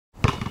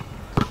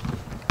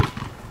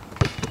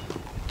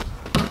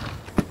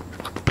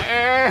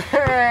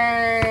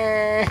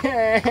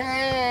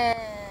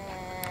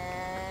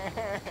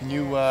Can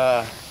you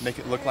make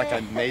it look like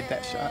I made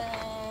that shot?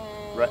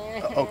 Right?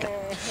 Okay.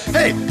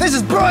 Hey, this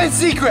is Brian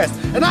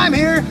Seacrest, and I'm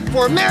here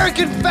for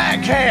American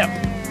Fat Camp.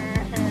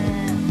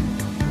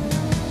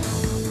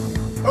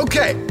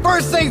 Okay,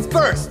 first things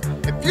first.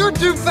 If you're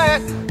too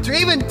fat to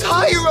even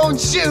tie your own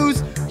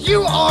shoes,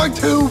 you are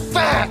too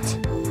fat.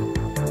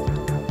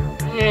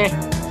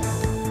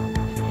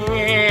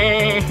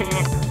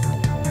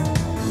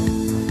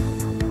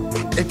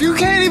 If you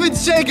can't even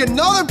shake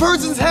another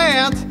person's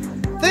hand,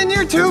 then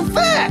you're too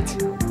fat.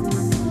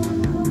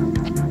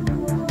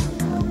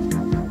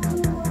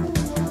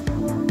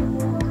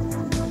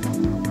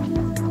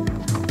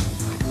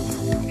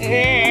 I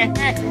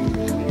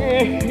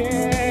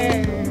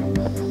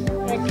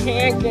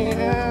can't get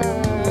up.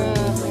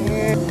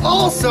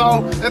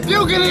 Also, if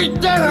you can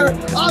eat dinner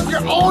off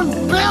your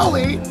own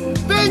belly,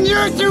 then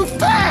you're too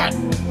fat.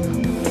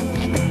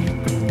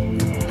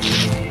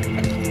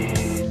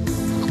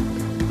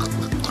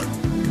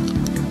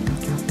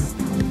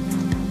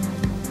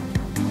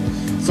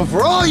 So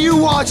for all you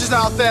watchers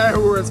out there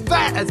who are as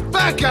fat as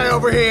Fat Guy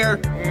over here,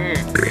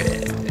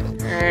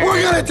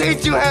 we're gonna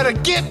teach you how to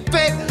get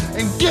fit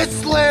and get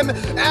slim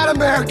at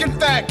American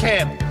Fat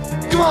Camp.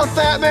 Come on,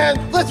 fat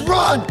man, let's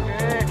run!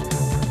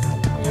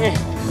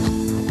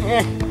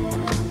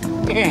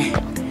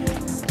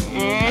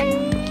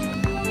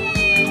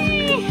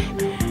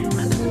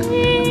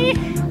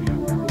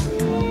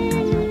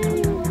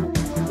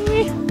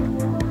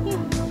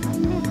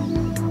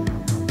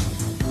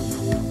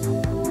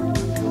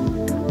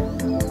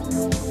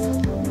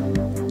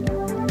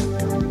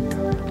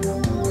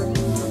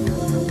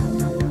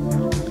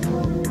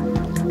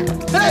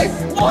 Hey,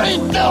 what are you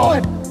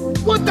doing?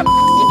 What the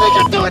you think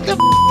you're doing? The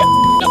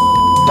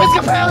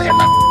Episcopalian in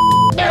my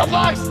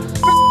mailbox?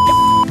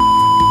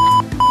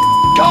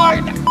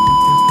 Card!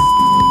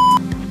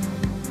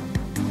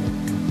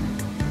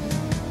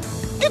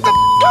 Get the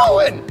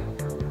going!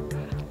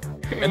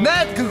 And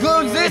that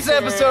concludes this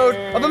episode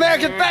of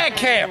American Fat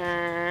Camp.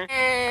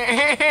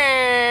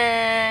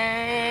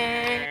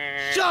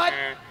 Shut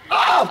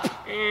up!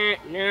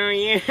 No,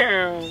 you.